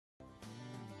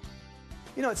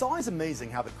You know, it's always amazing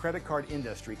how the credit card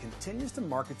industry continues to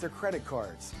market their credit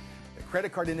cards. The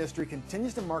credit card industry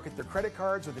continues to market their credit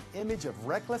cards with an image of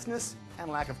recklessness and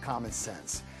lack of common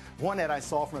sense. One ad I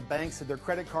saw from a bank said their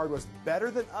credit card was better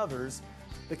than others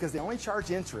because they only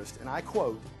charge interest, and I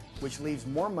quote, which leaves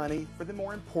more money for the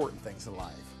more important things in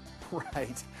life.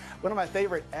 Right. One of my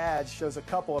favorite ads shows a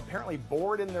couple apparently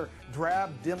bored in their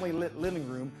drab, dimly lit living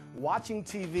room watching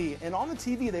TV, and on the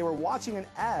TV they were watching an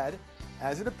ad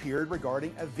as it appeared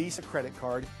regarding a Visa credit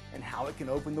card and how it can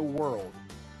open the world.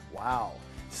 Wow.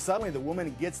 Suddenly the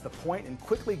woman gets the point and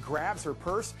quickly grabs her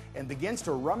purse and begins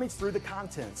to rummage through the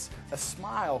contents. A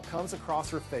smile comes across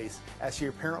her face as she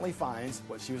apparently finds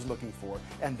what she was looking for,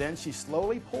 and then she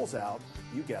slowly pulls out,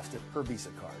 you guessed it, her Visa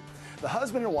card. The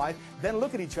husband and wife then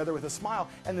look at each other with a smile,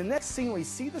 and the next scene we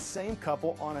see the same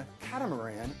couple on a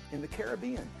catamaran in the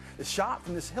Caribbean. The shot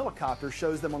from this helicopter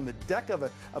shows them on the deck of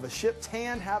a ship,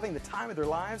 tanned, having the time of their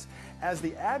lives. As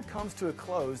the ad comes to a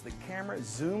close, the camera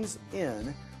zooms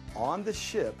in on the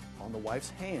ship on the wife's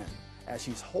hand as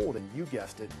she's holding, you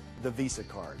guessed it, the Visa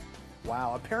card.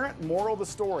 Wow, apparent moral of the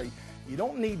story, you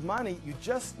don't need money, you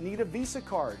just need a Visa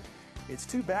card. It's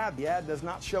too bad the ad does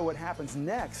not show what happens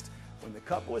next when the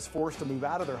couple is forced to move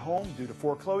out of their home due to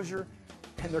foreclosure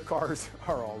and their cars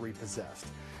are all repossessed.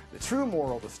 The true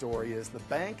moral of the story is the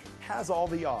bank has all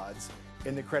the odds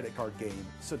in the credit card game,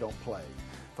 so don't play.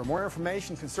 For more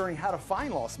information concerning how to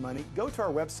find lost money, go to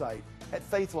our website at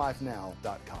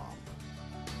faithlifenow.com.